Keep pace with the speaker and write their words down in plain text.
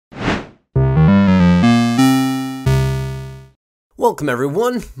Welcome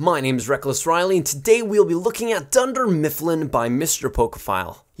everyone, my name is Reckless Riley and today we'll be looking at Dunder Mifflin by Mr.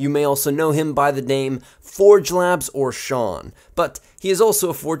 Pokephile. You may also know him by the name Forge Labs or Sean, but he is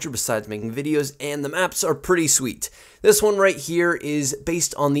also a forger besides making videos and the maps are pretty sweet. This one right here is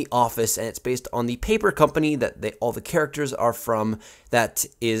based on The Office and it's based on the paper company that all the characters are from, that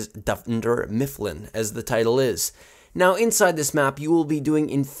is Dunder Mifflin as the title is. Now inside this map you will be doing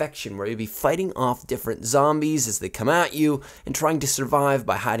infection where you'll be fighting off different zombies as they come at you and trying to survive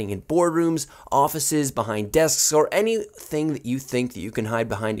by hiding in boardrooms, offices, behind desks, or anything that you think that you can hide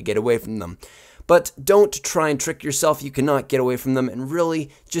behind to get away from them. But don't try and trick yourself, you cannot get away from them, and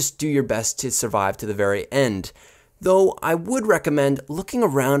really just do your best to survive to the very end. Though I would recommend looking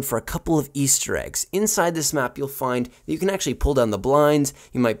around for a couple of Easter eggs. Inside this map you'll find that you can actually pull down the blinds,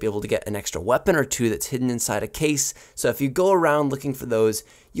 you might be able to get an extra weapon or two that's hidden inside a case, so if you go around looking for those,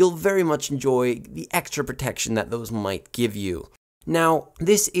 you'll very much enjoy the extra protection that those might give you. Now,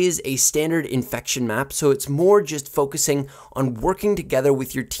 this is a standard infection map, so it's more just focusing on working together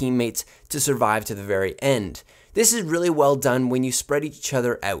with your teammates to survive to the very end. This is really well done when you spread each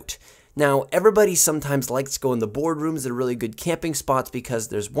other out. Now, everybody sometimes likes to go in the boardrooms. They're really good camping spots because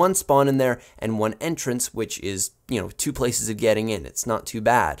there's one spawn in there and one entrance, which is, two places of getting in. It's not too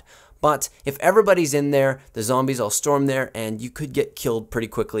bad. But if everybody's in there, the zombies all storm there, and you could get killed pretty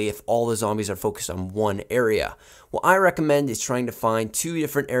quickly if all the zombies are focused on one area. What I recommend is trying to find 2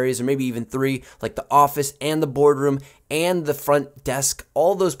 different areas, or maybe even 3, like the office and the boardroom and the front desk.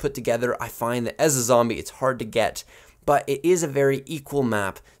 All those put together, I find that as a zombie, it's hard to get. But it is a very equal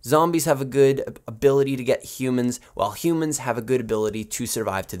map. Zombies have a good ability to get humans, while humans have a good ability to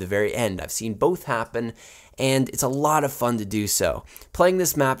survive to the very end. I've seen both happen, and it's a lot of fun to do so. Playing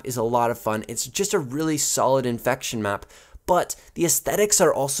this map is a lot of fun. It's just a really solid infection map, but the aesthetics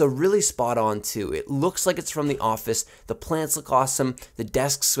are also really spot on too. It looks like it's from The Office. The plants look awesome. The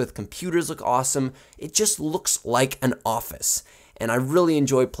desks with computers look awesome. It just looks like an office. And I really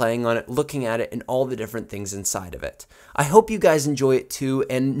enjoy playing on it, looking at it, and all the different things inside of it. I hope you guys enjoy it too,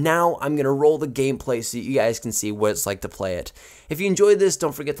 and now I'm going to roll the gameplay so you guys can see what it's like to play it. If you enjoyed this,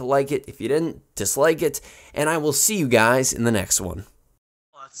 don't forget to like it. If you didn't, dislike it, and I will see you guys in the next one.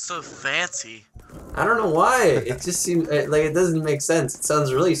 Oh, that's so fancy. I don't know why. It just seems like it doesn't make sense. It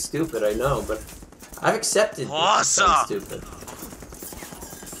sounds really stupid, I know, but I've accepted it sounds stupid.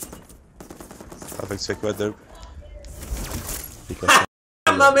 Avec quoi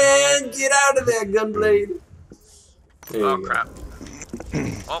My man, get out of there, Gunblade! Oh crap.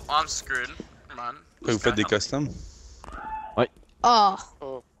 Oh, I'm screwed. Come on. Vous faites des customs? Ouais.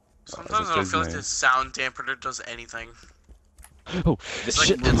 Oh. Sometimes I don't feel like this sound dampener does anything. Oh, it's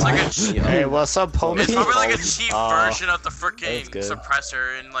like a cheap. Hey, what's up, homie? It's probably like a cheap version of the freaking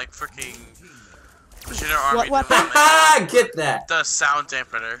suppressor in like freaking Machinery Army. What? Get that! The sound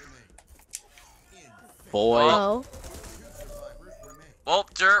dampener. Boy. Oh. Well,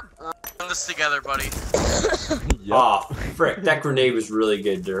 Derp, we're in this together, buddy. Yep. Oh, frick, that grenade was really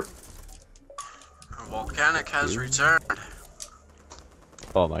good, Derp. Volcanic has returned.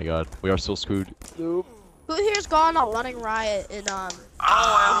 Oh my god, we are so screwed. Nope. Who here's gone on running riot in Oh,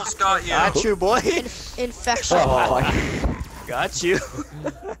 I almost got you. Got you, boy. Infection. Oh, got you.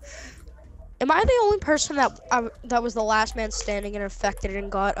 Am I the only person that was the last man standing and infected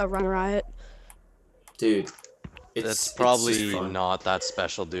and got a run riot? Dude. It's probably not that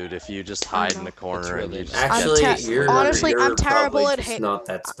special, dude. If you just hide in the corner and you just actually, honestly, I'm probably terrible at just not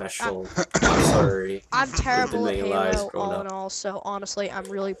that special. I'm sorry. I'm terrible at Halo, all in all. So honestly, I'm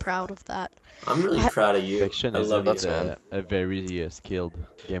really proud of that. I'm really proud of you. Infection I love is you, a very skilled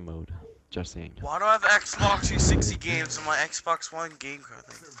game mode. Just saying. Why do I have Xbox 360 games on my Xbox One game card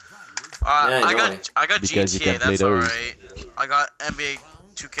thing? I got because GTA. That's alright. I got NBA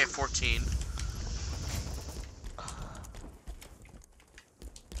 2K14.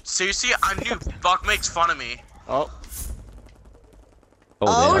 Seriously, I knew Buck makes fun of me. Oh.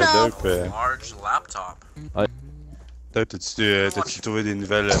 Oh no! Large laptop. T'as-tu trouvé des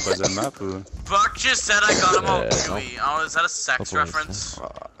nouvelles puzzle maps ou? Buck just said I got him all gooey. Oh, is that a sex reference?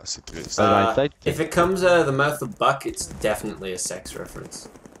 Ah, c'est triste. If it comes out of the mouth of Buck, it's definitely a sex reference.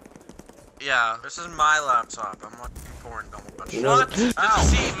 Yeah, this is my laptop. I'm watching porn. What? Ow.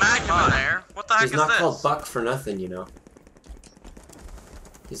 See, Magma there. What the heck is this? He's not called Buck for nothing, you know.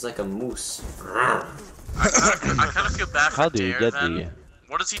 He's like a moose. I kind of feel bad for How do you Dare, get then. the...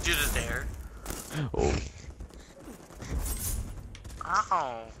 What does he do to Dare? Oh.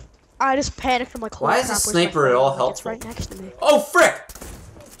 Ow. I just panicked. I'm like, why is a sniper at all helpful? Right next to me. Oh, frick!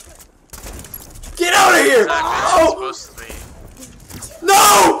 Get out of here! Exactly Oh!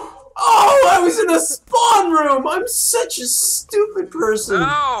 No! Oh, I was in a spawn room! room. I'm such a stupid person. No!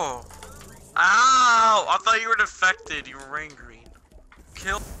 Ow! I thought you were defected. You were rain green.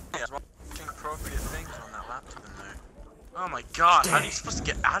 Kill me. I was watching appropriate things on that laptop in there. Oh my god, how are you supposed to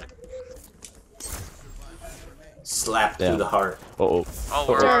get out of it? Slap through the heart. Uh-oh. Oh,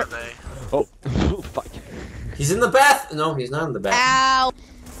 where are they? Oh, fuck. He's in the bath. No, he's not in the bath. Ow!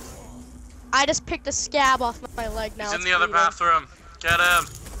 I just picked a scab off my leg now. He's in it's the other bleeding. bathroom. Get him!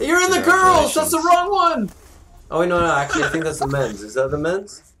 You're in the girls. That's the wrong one. Oh wait, no, actually, I think that's the men's. Is that the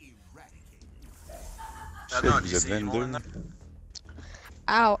men's? No, Vous êtes 22.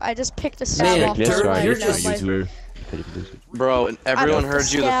 Ow! I just picked a scab Man, off you're my leg. you're now just- my- YouTuber. Bro, and everyone took the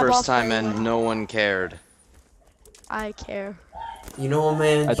heard you the scab first off my time and leg. no one cared. I care. You know what,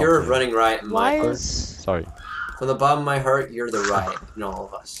 man? I don't You're a care. running riot in my Why heart. is? Sorry. From the bottom of my heart, you're the riot in all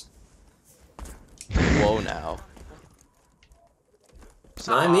of us. Whoa now.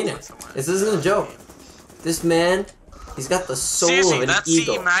 No, I mean it. This isn't a joke. This man, he's got the soul Seriously, of an that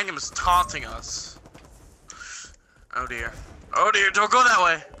eagle. CE Magnum is taunting us. Oh dear. Oh dear, don't go that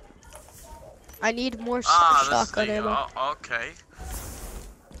way! I need more Ah, this is shotgun the, ammo. okay.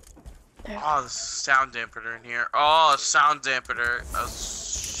 There. Oh, the sound dampener in here. Oh, a sound dampener. A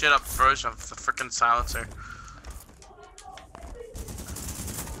shit up version of the freaking silencer.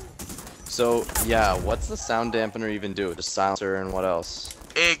 So, yeah, what's the sound dampener even do? Just silencer and what else?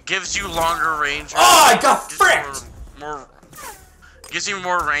 It gives you longer range. Oh, I got Gives you fricked! more gives you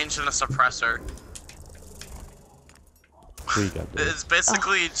more range than a suppressor. Who you got there? It's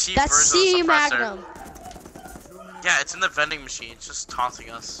basically a cheap That's version CE of a suppressor. Magnum. Yeah, it's in the vending machine. It's just taunting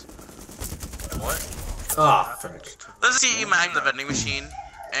us. What? Ah, frick. This is CE Magnum, the vending machine,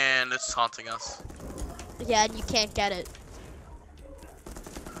 and it's taunting us. Yeah, and you can't get it.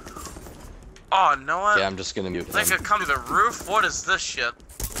 Oh, you know what? Yeah, I'm just gonna mute They him. could come to the roof? What is this shit?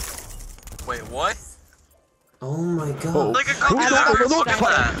 Wait, what? Oh my god. Oh. They could come I to got the the roof, look at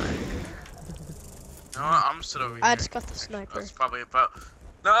sniper. that! You know what? I'm sit over here. I just got the sniper. That's probably about...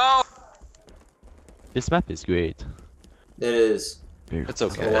 No! This map is great. It is. It's A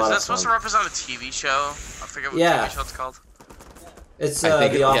okay. lot Is of that supposed to fun. represent a TV show? I forget what Yeah. TV show it's called. It's I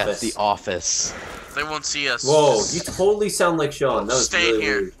think The yeah, Office. The Office. They won't see us. Whoa, Just- you totally sound like Sean. That was Stay really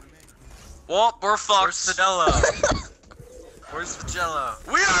here. weird. Well, we're fucked. Where's the Jello? Where's the Jello?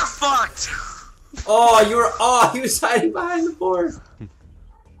 We are fucked! Oh, you were. Oh, he was hiding behind the board.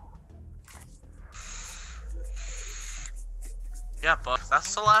 Yeah, but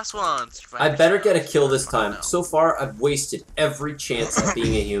that's the last one. I better get a kill this time. So far, I've wasted every chance at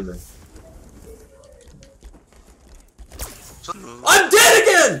being a human. I'm dead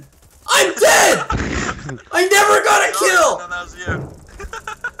again! I'm dead! I never got a kill! No, that was you.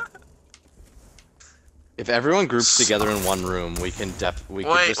 If everyone groups together in one room, we can could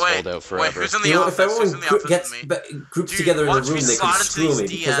just hold out forever. who's in the You know, office? if everyone Who's in the office gets with me? groups Dude, together in the watch me room, they slide can into screw me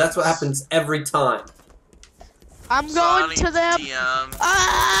these because that's what DMs. happens every time. I'm going Sonny to them. DM.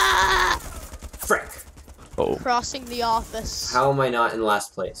 Ah! Frick. Oh. Crossing the office. How am I not in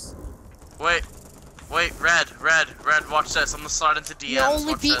last place? Wait, red, watch this. I'm gonna slide into DMs. You're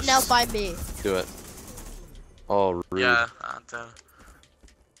only watch beaten this. out by me. Do it. Oh, rude. Yeah,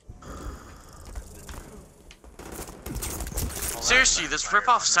 seriously, this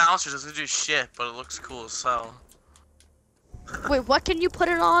rip-off silencer doesn't do shit, but it looks cool as hell. Wait, what can you put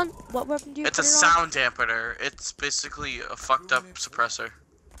it on? What weapon do you It's put a it sound dampener. It's basically a fucked up suppressor.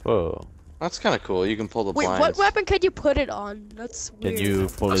 Whoa. That's kind of cool. You can pull the on? Wait, blinds. what weapon could you put it on? That's weird. Can you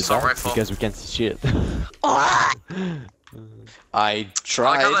pull it Assault back? rifle. Because we can't see shit. Ah! I I like how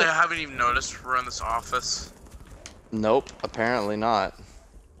tried. they haven't even noticed we're in this office. Nope, apparently not.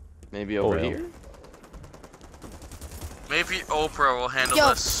 Maybe over well. here? Maybe Oprah will handle Yo,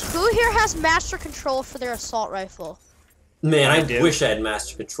 this. who here has master control for their assault rifle? Man, I do. wish I had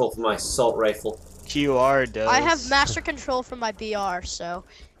master control for my assault rifle. QR does. I have master control for my BR, so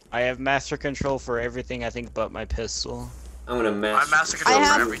I have master control for everything I think but my pistol. I'm gonna I master. master control I for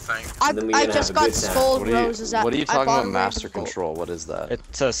have- everything. I, Then we I gonna just have a got good time. skull What are roses at you I talking bought about them master random gold. control? What is that?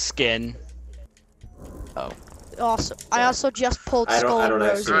 It's a skin. Oh. Also, I also just pulled I don't- skull I don't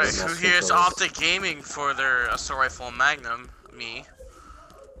roses. actually- Right, who master here's controls. Optic Gaming for their assault rifle and Magnum? Me.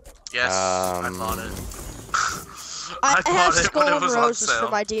 Yes, I bought it. I bought have it skull when it was on roses for sale.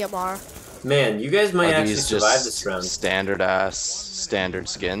 my DMR. Man, you guys might Are actually these survive just this round. standard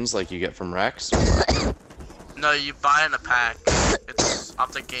skins like you get from Rex? No, you buy in a pack. It's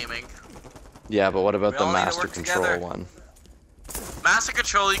Optic Gaming. Yeah, but what about We the all need to master work control together. one? Master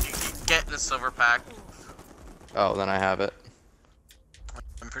Control you can get in a silver pack. Oh, then I have it.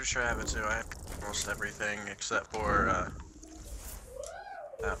 I'm pretty sure I have it too. I have almost everything except for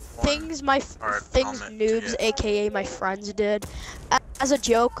that one things hard things comment to noobs, get. aka my friends, did. As a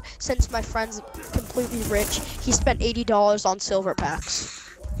joke, since my friend's completely rich, he spent $80 on silver packs.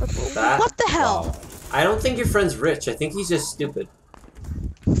 That- What the hell? wow. I don't think your friend's rich. I think he's just stupid.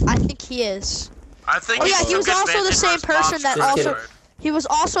 I think he is. I think Oh yeah, he took was also the advantage of same his person mom's that Just also. kidding. He was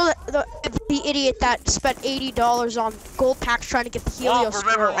also the idiot that spent $80 on gold packs trying to get the Oh, Halosphere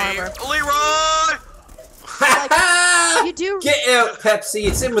remember me, armor. Leroy? You do. Get out, Pepsi.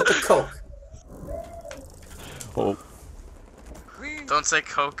 It's in with the Coke. Oh, Don't say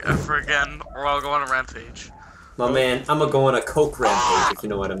Coke ever again, or I'll go on a rampage. My man, I'm gonna go on a Coke rampage, if you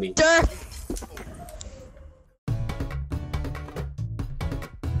know what I mean. Durr.